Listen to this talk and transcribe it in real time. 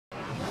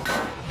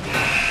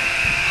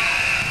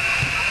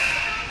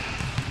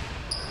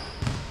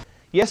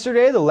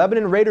Yesterday, the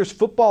Lebanon Raiders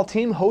football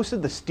team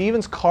hosted the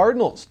Stevens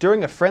Cardinals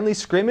during a friendly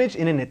scrimmage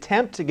in an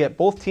attempt to get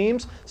both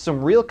teams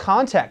some real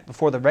contact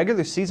before the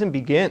regular season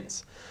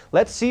begins.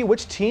 Let's see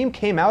which team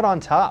came out on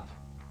top.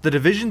 The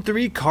Division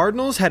III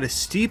Cardinals had a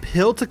steep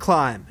hill to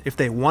climb if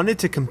they wanted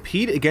to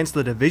compete against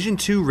the Division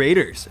II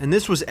Raiders, and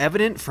this was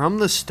evident from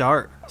the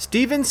start.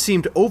 Stevens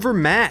seemed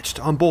overmatched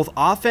on both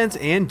offense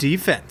and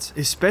defense,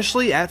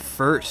 especially at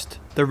first.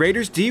 The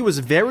Raiders' D was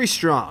very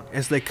strong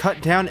as they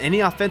cut down any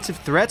offensive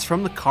threats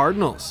from the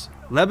Cardinals.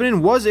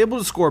 Lebanon was able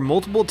to score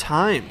multiple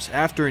times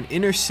after an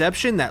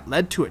interception that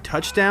led to a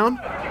touchdown.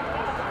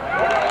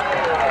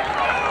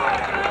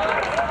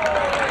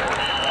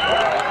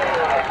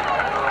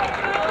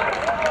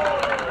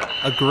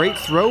 A great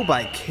throw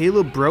by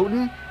Caleb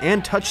Broughton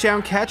and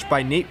touchdown catch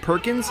by Nate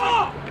Perkins.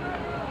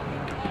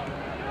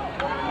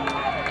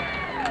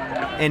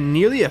 And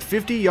nearly a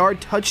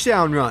 50-yard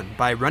touchdown run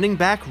by running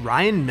back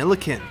Ryan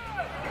Milliken.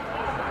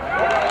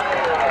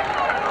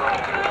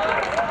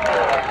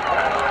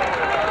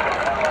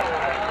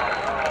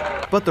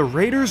 But the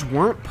Raiders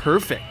weren't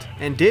perfect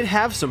and did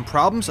have some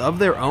problems of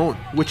their own,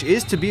 which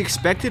is to be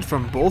expected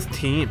from both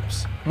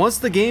teams. Once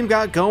the game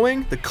got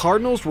going, the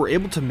Cardinals were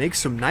able to make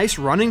some nice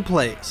running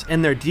plays,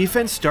 and their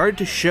defense started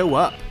to show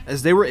up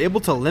as they were able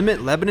to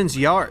limit Lebanon's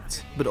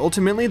yards. But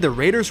ultimately, the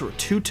Raiders were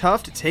too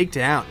tough to take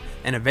down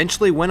and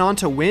eventually went on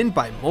to win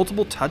by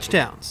multiple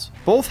touchdowns.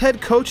 Both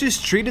head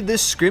coaches treated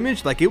this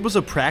scrimmage like it was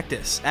a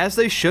practice, as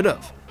they should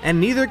have, and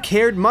neither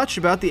cared much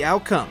about the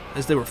outcome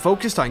as they were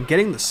focused on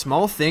getting the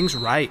small things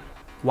right.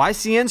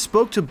 YCN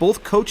spoke to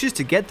both coaches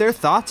to get their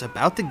thoughts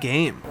about the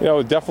game. You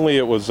know, definitely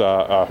it was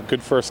a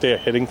good first day of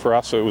hitting for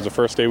us. It was the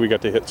first day we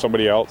got to hit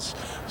somebody else.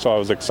 So I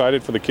was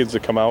excited for the kids to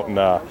come out and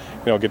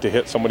get to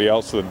hit somebody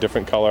else with a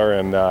different color.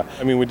 And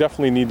I mean, we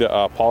definitely need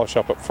to polish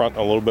up front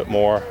a little bit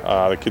more.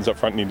 The kids up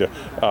front need to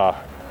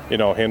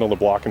handle the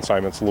block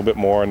assignments a little bit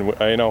more. And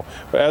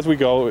but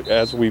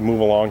as we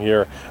move along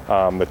here,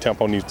 the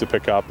tempo needs to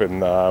pick up,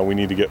 and we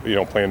need to get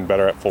playing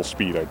better at full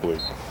speed, I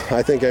believe.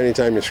 I think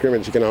anytime you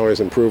scrimmage, you can always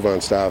improve on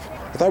stuff.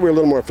 I thought we were a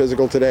little more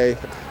physical today.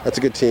 That's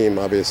a good team,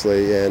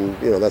 obviously, and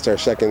that's our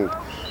second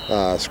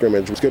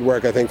scrimmage. It's good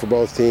work, I think, for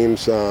both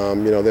teams.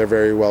 They're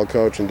very well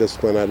coached and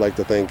disciplined. I'd like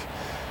to think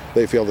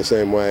they feel the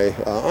same way.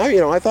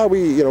 I thought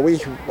we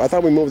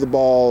moved the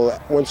ball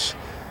once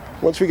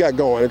we got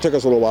going. It took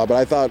us a little while, but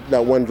I thought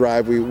that one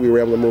drive we were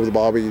able to move the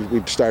ball.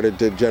 We started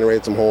to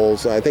generate some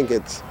holes. I think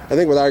with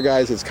our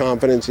guys, it's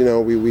confidence. We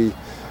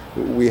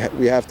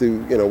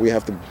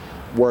have to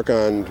work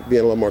on being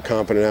a little more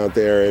confident out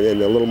there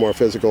and a little more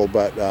physical.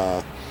 But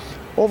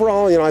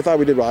overall, I thought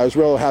we did well. I was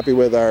real happy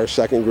with our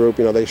second group.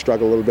 They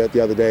struggled a little bit the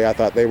other day. I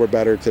thought they were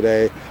better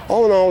today.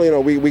 All in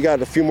all, we got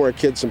a few more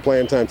kids some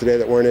playing time today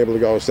that weren't able to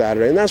go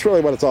Saturday, and that's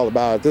really what it's all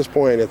about. At this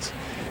point,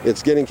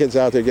 it's getting kids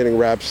out there, getting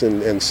reps,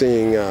 and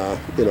seeing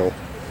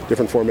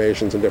different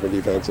formations and different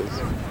defenses.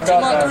 2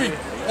 on 3.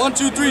 1,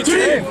 2, 3.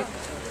 Team.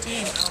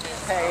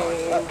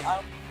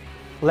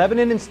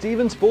 Lebanon and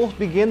Stevens both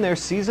begin their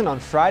season on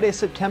Friday,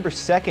 September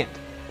 2nd.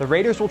 The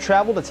Raiders will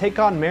travel to take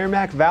on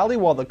Merrimack Valley,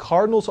 while the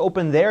Cardinals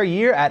open their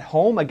year at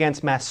home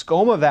against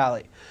Mascoma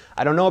Valley.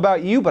 I don't know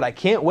about you, but I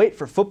can't wait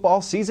for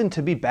football season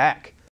to be back.